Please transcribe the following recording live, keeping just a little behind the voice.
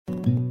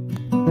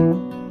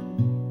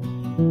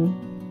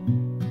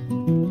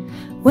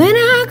When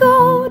I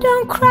go,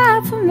 don't cry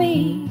for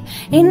me.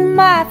 In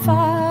my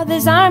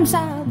Father's arms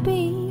I'll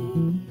be.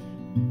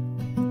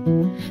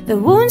 The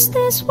wounds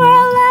this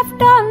world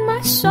left on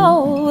my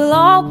soul will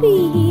all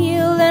be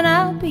healed and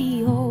I'll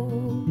be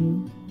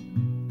whole.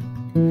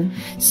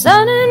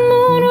 Sun and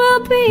moon will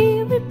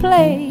be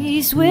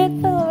replaced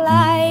with the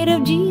light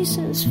of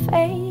Jesus'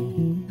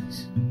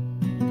 face.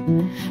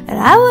 And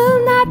I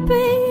will not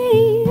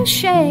be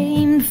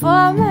ashamed,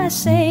 for my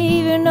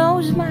Savior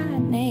knows my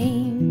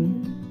name.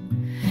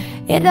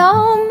 It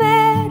don't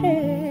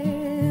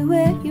matter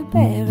where you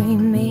bury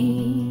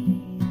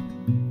me,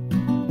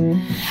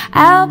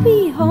 I'll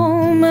be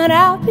home and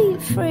I'll be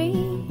free.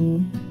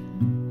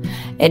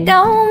 It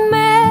don't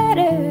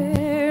matter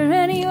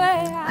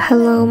anywhere.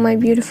 Hello, my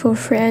beautiful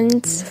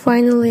friends.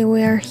 Finally,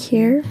 we are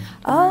here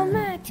on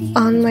my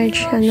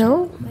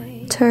channel,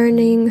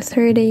 turning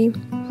 30.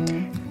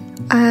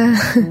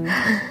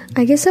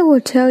 I guess I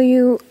will tell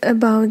you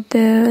about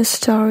the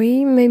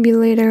story maybe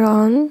later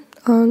on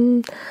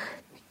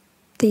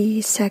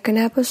the second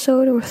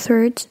episode or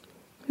third,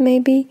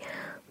 maybe.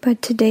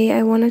 But today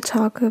I want to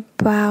talk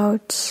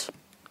about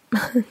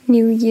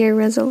New Year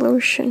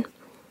resolution.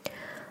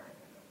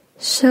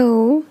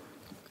 So,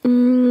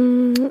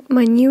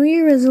 my New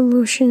Year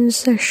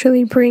resolutions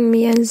actually bring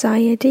me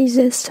anxiety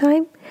this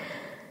time.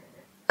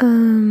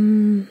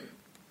 I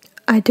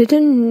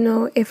didn't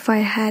know if I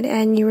had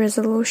any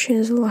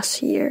resolutions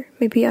last year.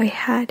 Maybe I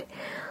had.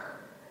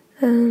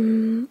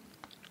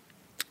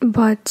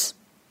 But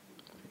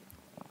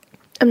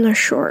I'm not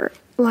sure.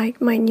 Like,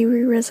 my New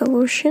Year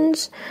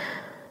resolutions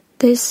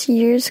this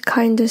year's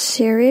kind of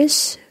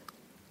serious.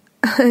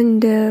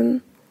 And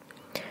the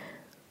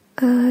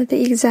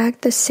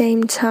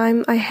same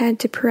time I had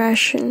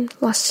depression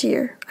last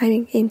year. I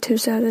mean, in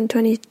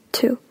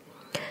 2022.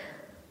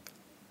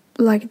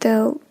 Like,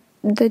 the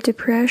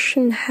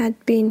depression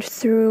had been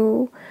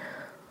through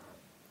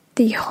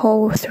the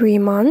whole 3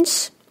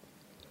 months.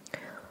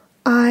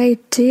 I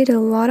did a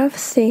lot of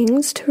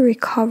things to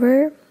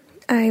recover.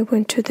 I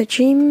went to the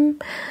gym.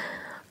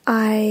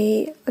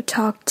 I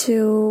talked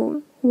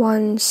to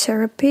one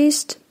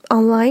therapist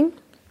online.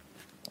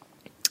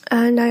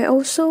 And I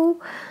also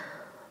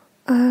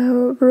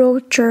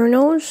wrote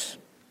journals.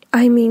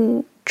 I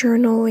mean,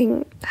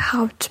 journaling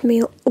helped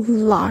me a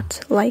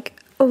lot, like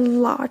a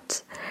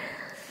lot.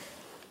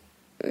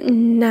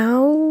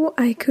 Now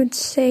I could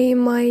say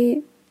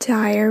my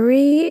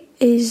diary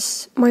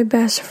is my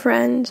best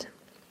friend.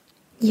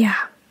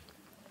 Yeah.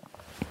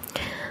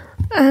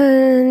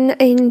 And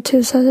in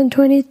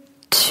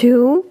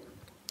 2022,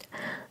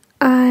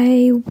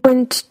 I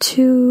went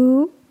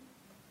to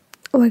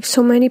like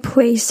so many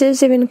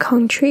places, even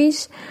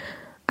countries.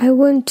 I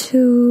went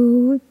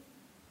to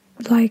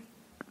like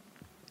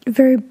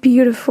very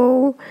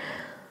beautiful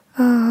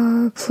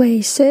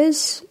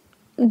places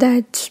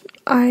that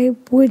I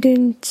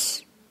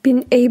wouldn't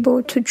been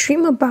able to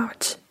dream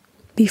about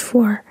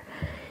before.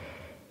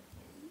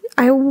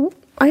 I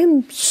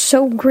am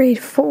so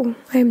grateful.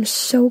 I am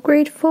so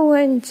grateful,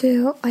 and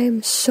I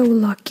am so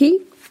lucky.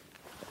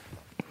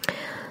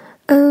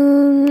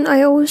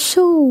 I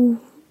also,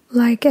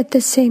 like, at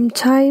the same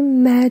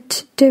time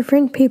met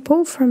different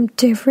people from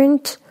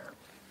different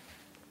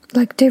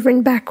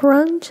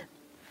background,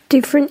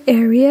 different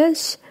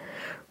areas,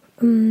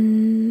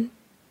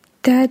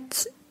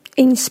 that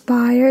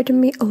inspired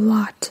me a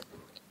lot.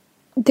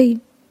 They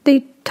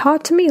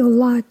taught me a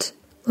lot,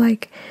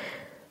 like,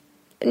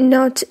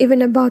 not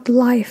even about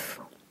life,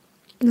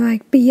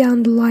 like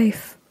beyond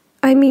life.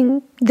 I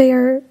mean,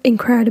 they're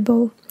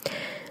incredible.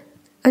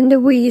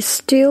 And we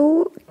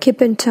still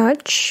keep in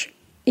touch.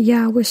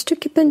 Yeah, we still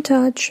keep in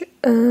touch.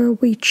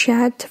 We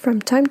chat from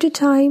time to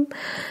time.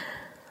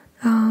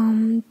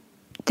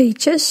 They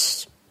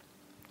just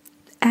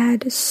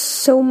add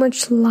so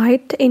much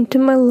light into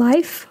my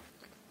life.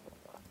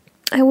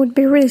 I would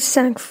be really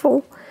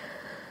thankful.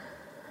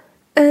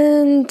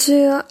 And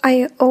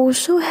I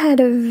also had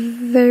a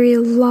very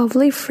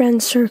lovely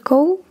friend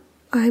circle.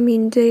 I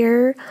mean,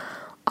 there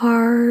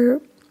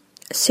are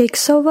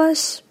 6 of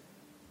us.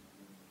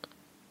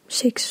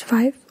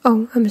 5?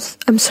 Oh,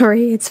 I'm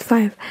sorry, it's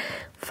 5.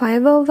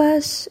 5 of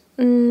us.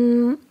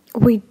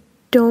 We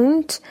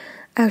don't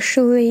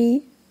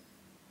actually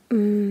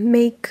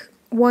make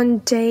one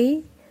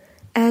day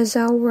as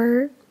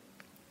our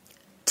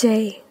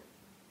day.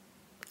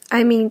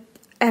 I mean,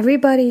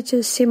 everybody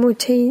just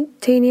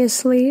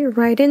simultaneously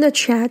write in the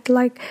chat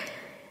like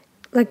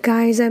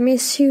guys, I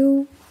miss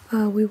you.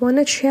 We want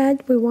to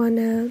chat. We want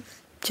to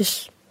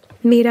just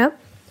meet up.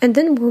 And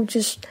then we'll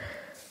just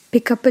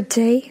pick up a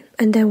day.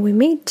 And then we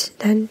meet.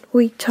 Then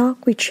we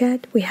talk, we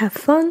chat, we have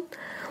fun.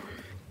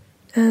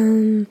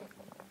 The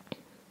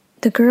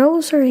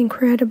girls are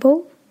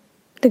incredible.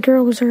 The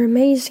girls are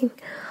amazing.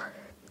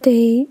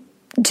 They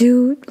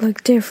do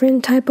like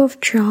different type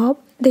of job.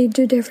 They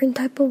do different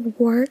type of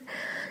work.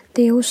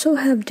 They also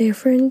have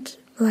different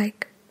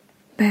like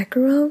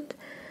background.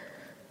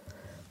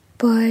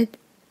 But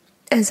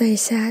as I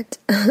said,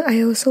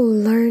 I also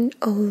learned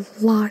a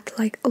lot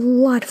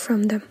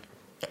from them.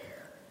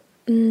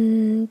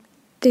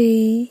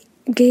 they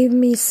gave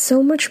me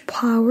so much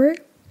power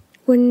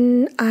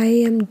when I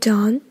am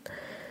done,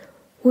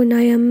 when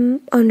I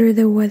am under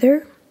the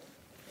weather.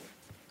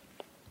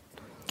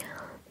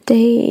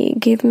 They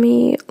give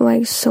me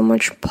like so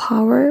much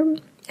power,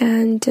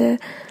 and they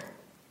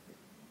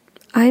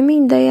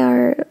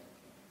are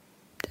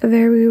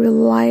very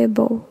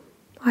reliable.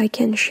 I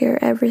can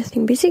share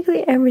everything,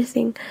 basically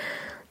everything,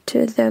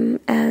 to them,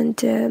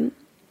 and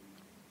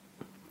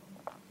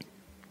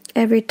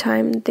every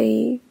time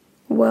they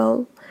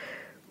will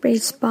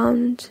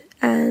respond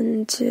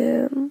and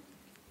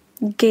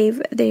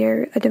gave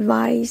their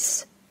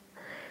advice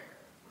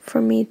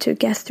for me to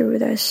get through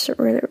this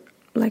really,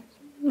 like,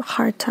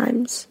 hard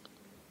times,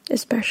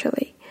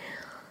 especially.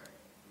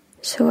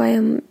 So I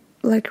am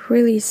like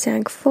really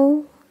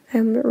thankful.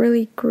 I'm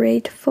really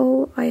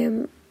grateful. I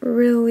am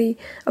really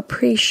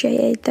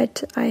appreciate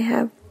that I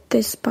have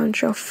this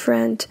bunch of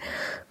friends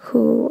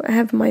who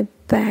have my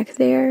back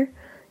there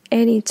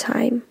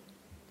anytime.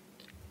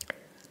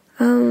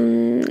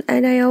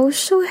 And I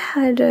also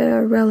had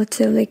a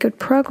relatively good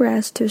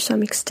progress to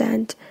some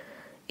extent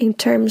in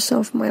terms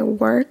of my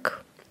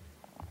work.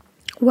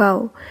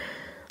 Well,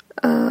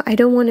 I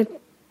don't want to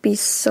be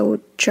so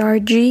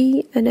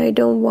judgy, and I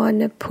don't want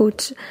to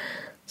put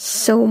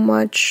so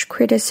much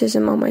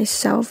criticism on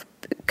myself,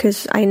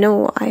 because I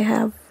know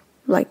I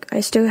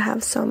still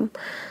have some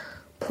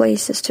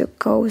places to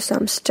go,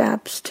 some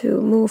steps to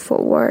move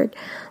forward,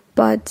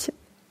 but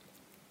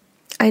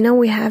I know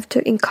we have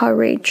to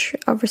encourage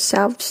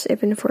ourselves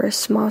even for a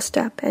small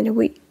step, and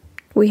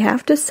we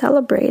have to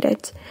celebrate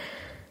it.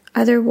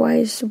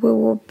 Otherwise, we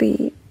will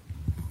be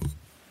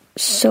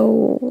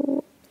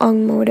so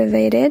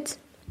unmotivated.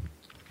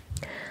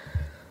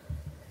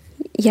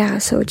 Yeah,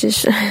 so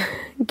just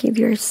give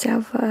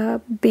yourself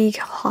a big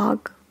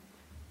hug.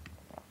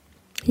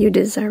 You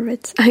deserve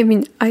it.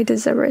 I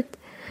deserve it.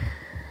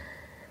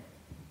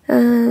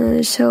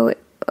 So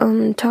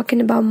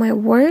talking about my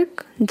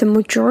work, the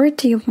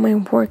majority of my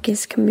work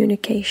is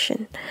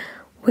communication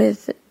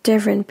with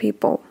different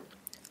people.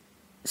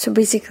 So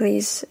basically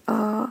it's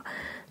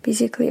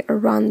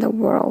around the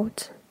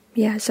world.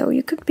 Yeah, so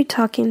you could be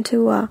talking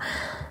to a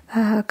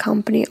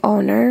company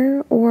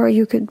owner, or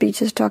you could be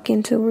just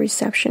talking to a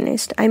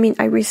receptionist.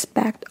 I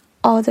respect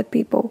all the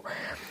people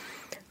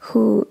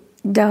who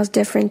does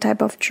different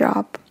type of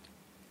job.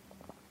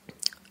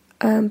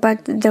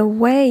 But the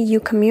way you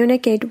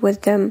communicate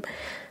with them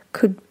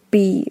could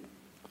be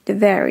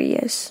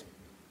various,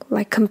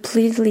 like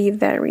completely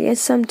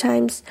various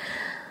sometimes.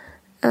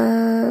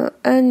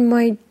 And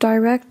my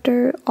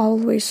director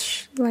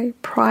always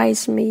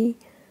praise me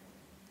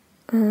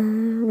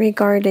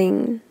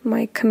regarding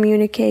my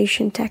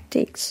communication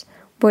tactics.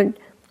 But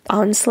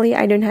honestly,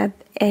 I don't have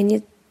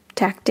any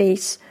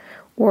tactics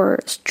or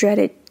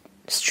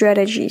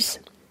strategies.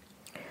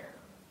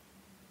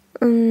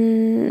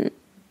 I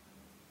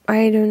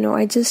don't know.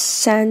 I just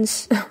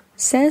sense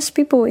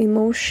people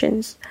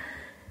emotions,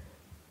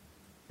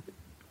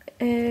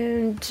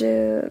 and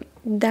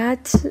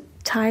that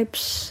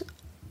types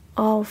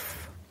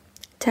of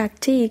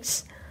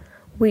tactics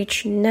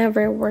which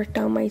never worked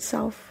on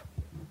myself.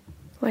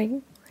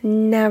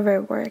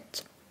 Never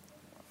worked,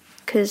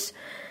 because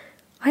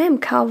I am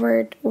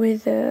covered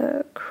with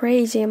a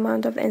crazy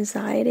amount of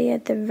anxiety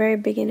at the very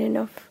beginning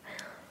of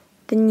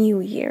the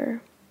new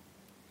year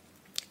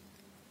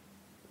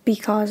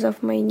because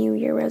of my New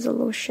Year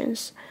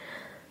resolutions.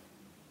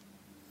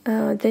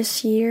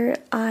 This year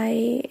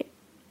I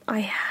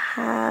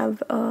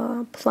have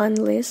a plan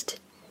list.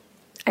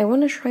 I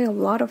want to try a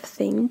lot of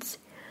things.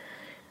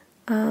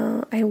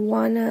 I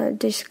want to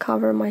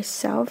discover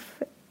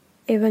myself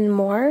even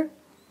more,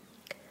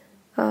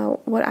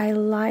 what I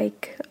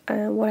like,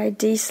 what I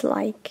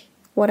dislike,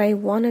 what I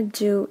want to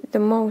do the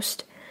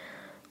most,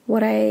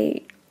 what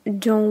I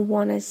don't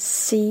want to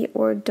see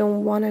or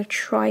don't want to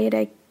try it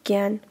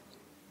again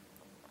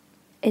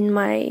in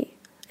my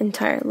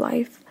entire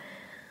life.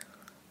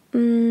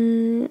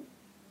 That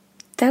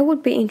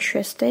would be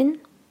interesting,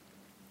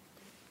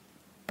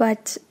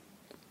 but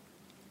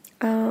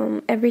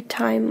every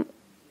time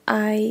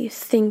I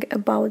think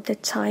about the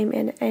time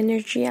and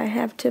energy I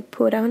have to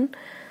put on,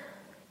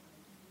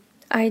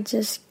 I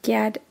just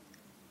get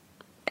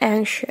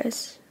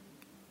anxious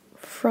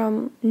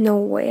from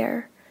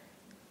nowhere,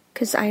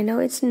 because I know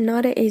it's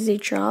not an easy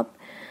job,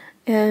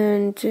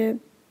 and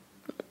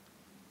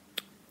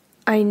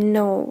I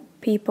know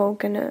people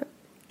gonna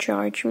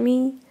judge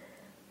me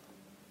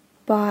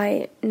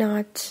by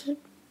not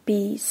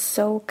be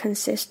so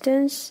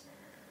consistent.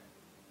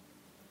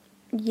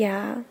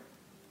 Yeah,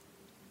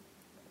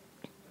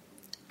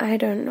 I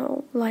don't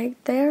know.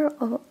 There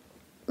are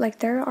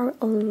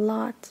a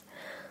lot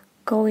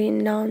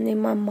going on in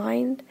my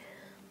mind,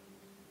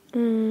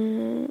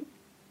 and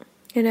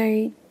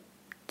I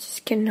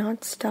just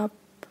cannot stop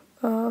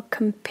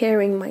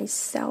comparing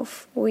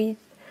myself with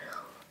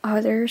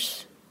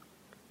others.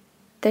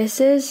 This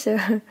is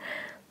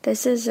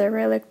a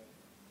really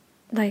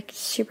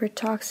super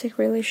toxic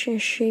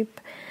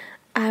relationship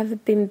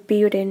I've been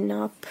building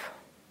up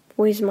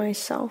with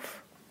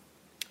myself.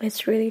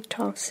 It's really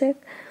toxic.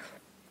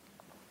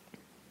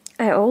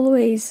 I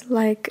always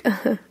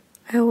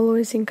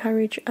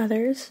encourage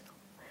others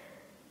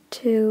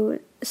to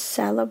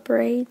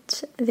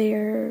celebrate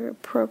their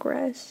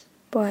progress,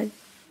 but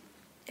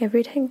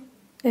every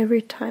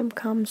time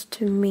comes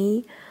to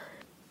me,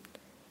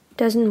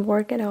 doesn't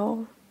work at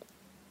all.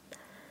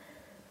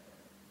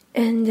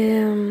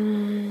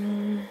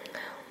 And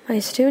I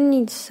still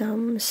need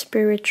some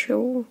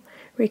spiritual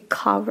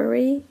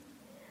recovery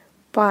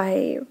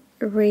by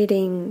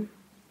reading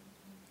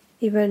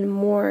even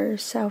more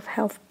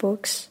self-help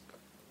books.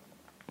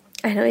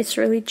 I know it's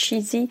really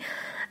cheesy,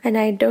 and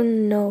I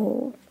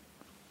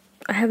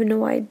have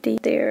no idea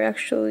there are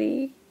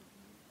actually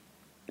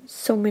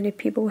so many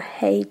people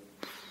hate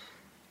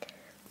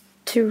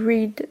to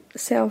read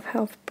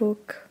self-help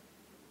book.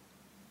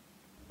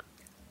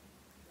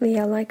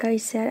 Yeah, like I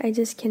said, I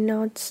just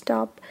cannot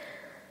stop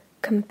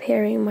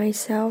comparing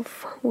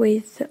myself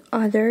with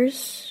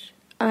others.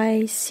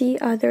 I see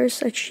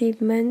others'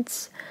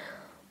 achievements,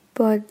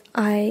 but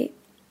I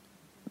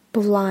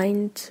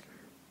blind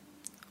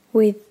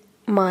with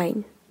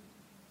mine.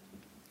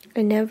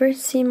 I never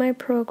see my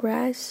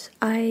progress.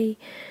 I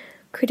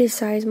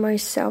criticize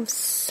myself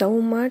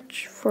so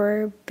much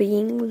for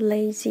being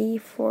lazy,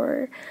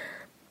 for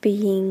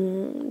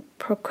being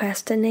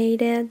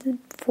procrastinated,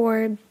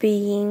 for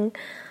being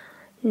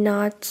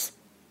not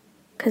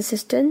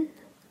consistent.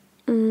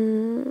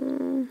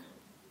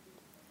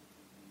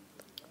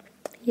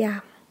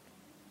 Yeah.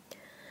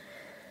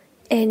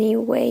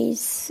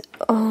 Anyways,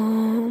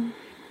 I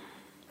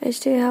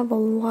still have a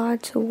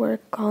lot to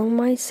work on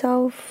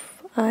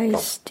myself.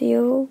 This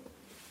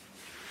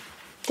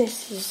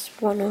is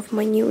one of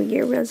my New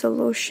Year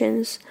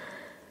resolutions.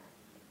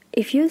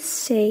 If you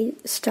say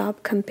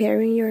stop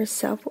comparing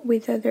yourself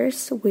with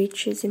others,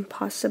 which is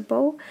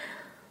impossible,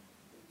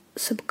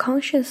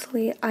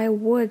 subconsciously I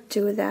would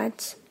do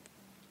that.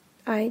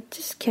 I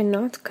just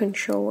cannot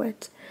control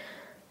it.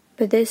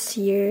 But this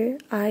year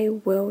I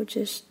will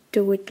just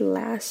do it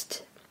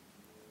less.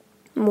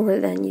 More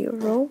than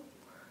euro.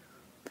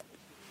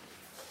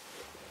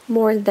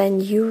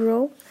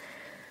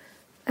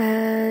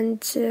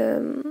 And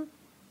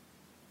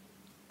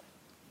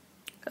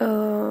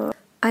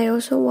I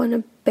also want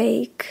to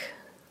bake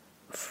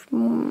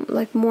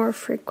more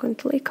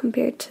frequently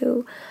compared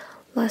to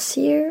last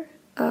year.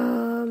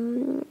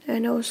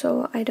 And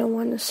also I don't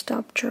want to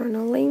stop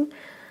journaling,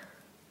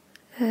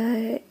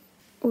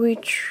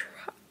 which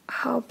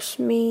helps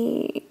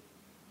me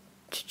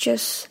to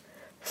just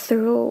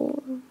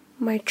throw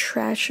my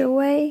trash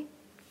away,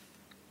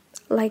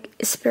 like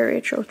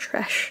spiritual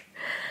trash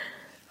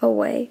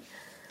away.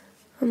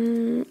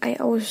 I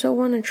also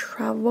want to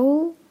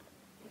travel.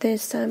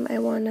 This time I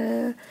want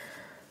to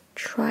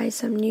try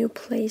some new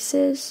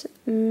places,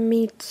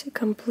 meet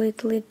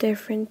completely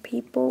different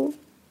people.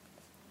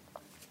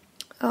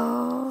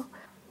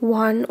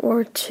 1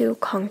 or 2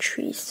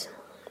 countries.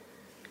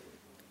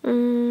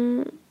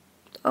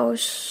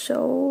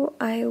 Also,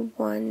 I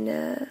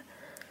wanna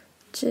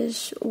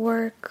just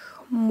work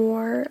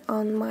more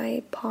on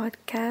my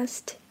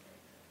podcast.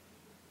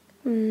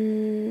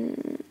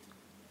 And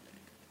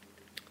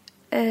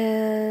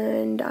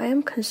I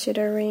am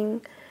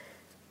considering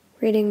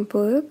reading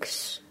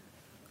books,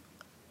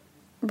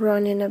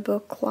 running a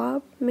book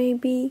club,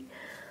 maybe.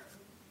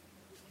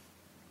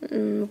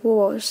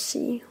 We'll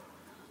see.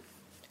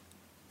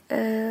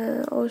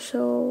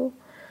 Also,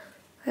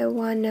 I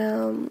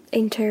wanna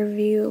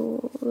interview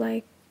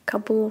a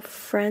couple of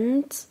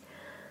friends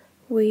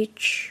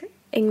which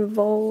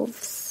involve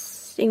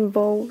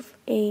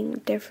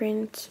in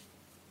different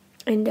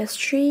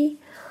industry.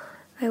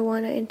 I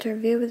wanna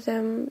interview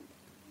them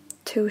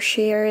to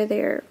share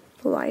their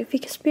life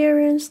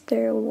experience,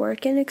 their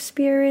working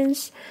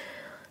experience,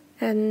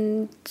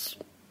 and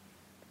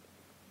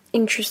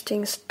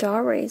interesting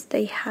stories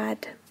they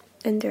had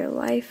in their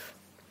life.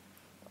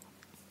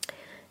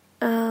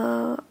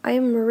 I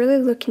am really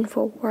looking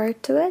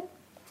forward to it.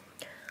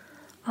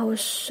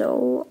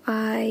 Also,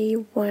 I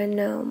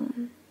wanna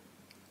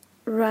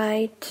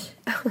write.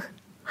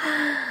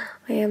 I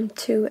am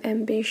too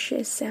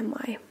ambitious, am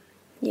I?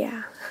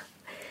 Yeah.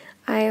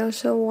 I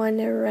also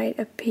wanna write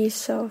a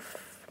piece of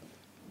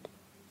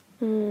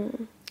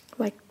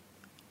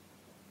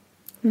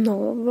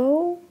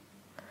novel.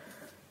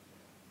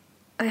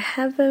 I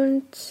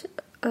haven't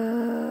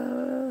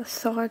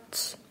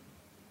thought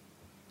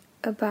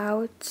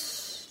about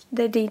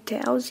the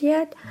details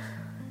yet,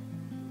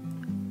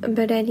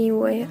 but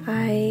anyway,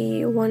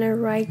 I want to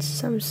write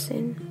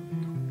something,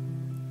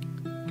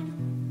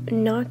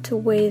 not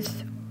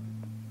with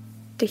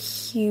the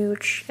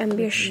huge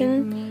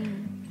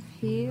ambition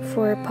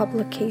for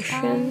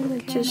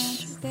publication,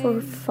 just for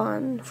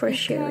fun, for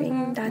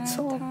sharing, that's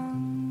all.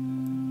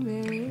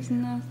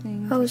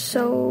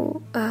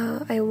 Also,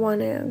 I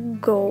want to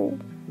go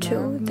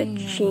to the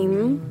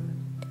gym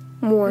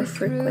more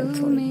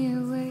frequently.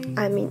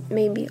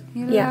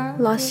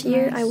 Last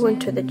year I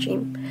went to the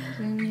gym.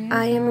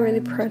 I am really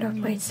proud of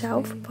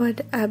myself,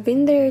 but I've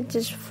been there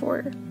just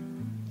for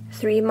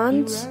 3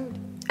 months,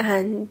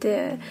 and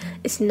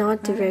it's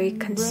not very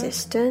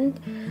consistent.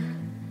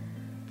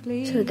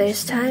 So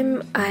this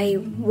time I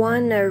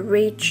wanna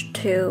reach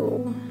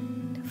to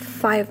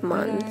 5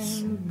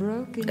 months.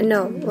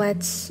 No,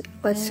 let's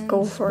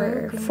go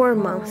for 4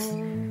 months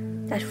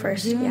at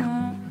first.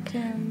 Yeah.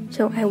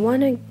 So I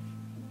wanna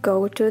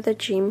go to the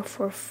gym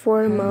for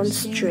 4 months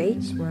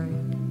straight,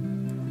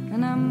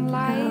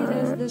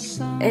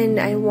 and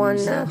I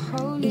wanna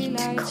eat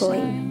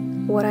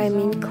clean. What I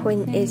mean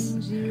clean is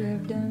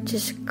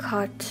just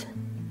cut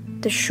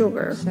the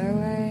sugar.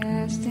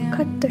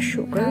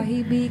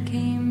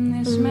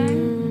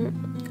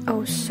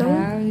 Also,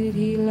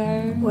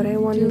 what I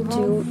want to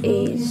do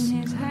is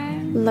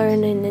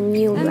learning a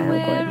new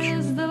language.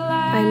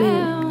 I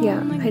mean,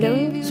 yeah, I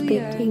don't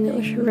speak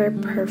English very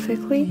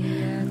perfectly,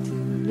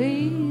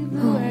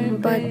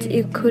 but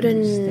it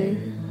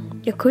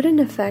couldn't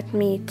affect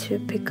me to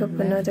pick up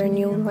another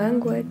new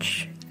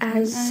language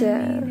as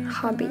a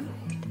hobby.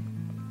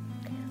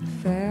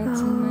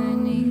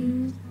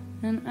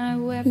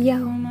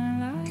 Yeah,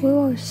 we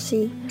will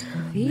see.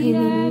 I mean,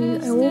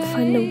 I will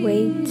find a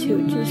way to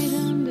just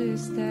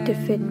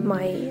defeat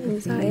my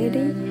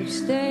anxiety,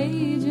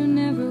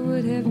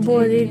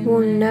 but it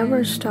will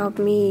never stop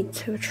me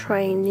to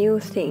try new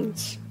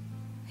things.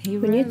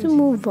 We need to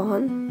move on.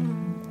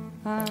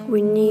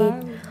 We need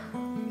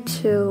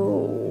to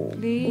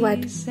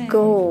let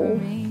go.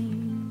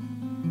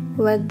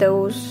 Let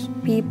those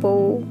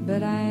people,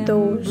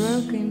 those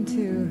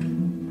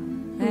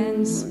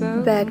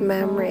bad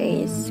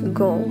memories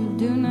go.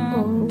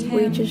 Or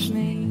we just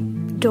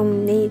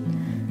don't need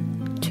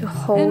to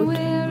hold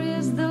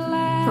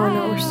on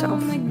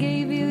ourselves.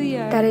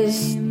 That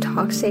is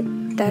toxic,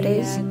 that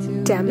is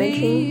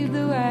damaging.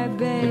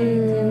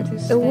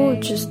 It will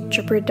just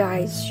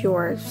jeopardize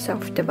your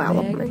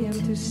self-development.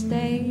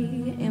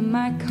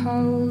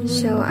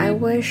 So I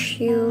wish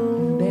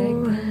you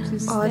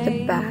all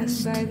the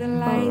best.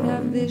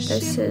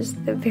 This is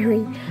the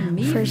very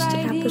first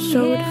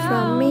episode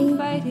from me.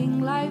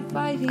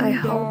 I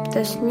hope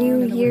this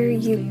new year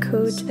you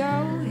could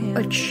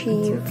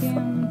achieve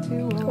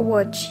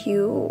what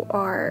you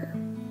are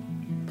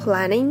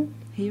planning.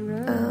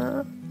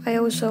 I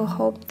also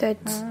hope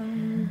that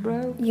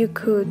you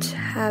could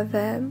have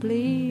a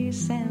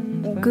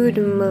good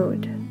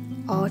mood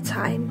all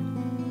time.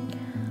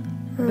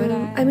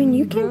 I mean,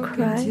 you can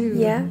cry,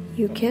 yeah,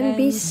 you can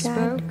be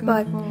sad,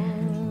 but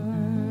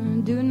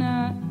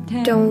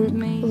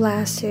don't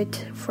last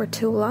it for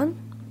too long.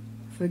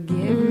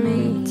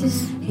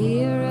 Just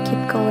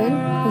keep going,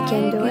 you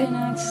can do it.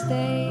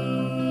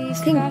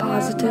 Think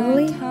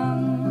positively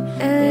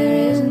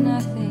and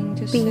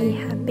be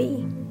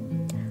happy.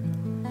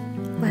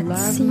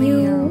 Let's see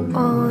you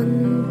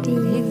on the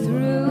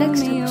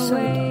next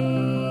episode.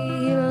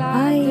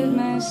 Bye.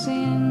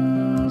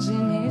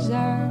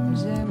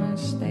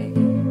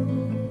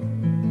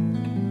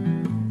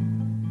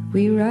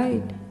 We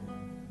write,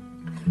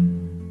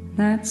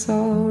 that's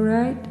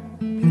alright.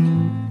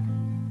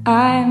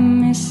 I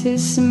miss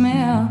his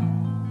smell.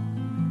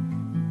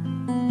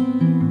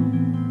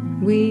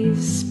 We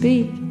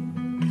speak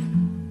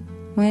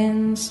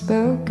when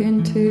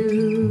spoken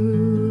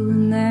to,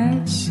 and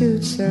that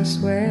suits us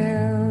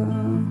well.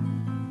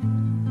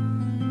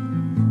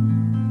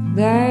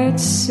 That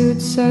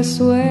suits us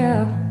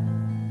well.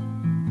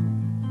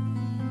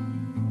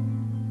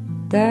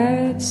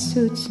 That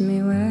suits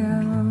me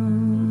well.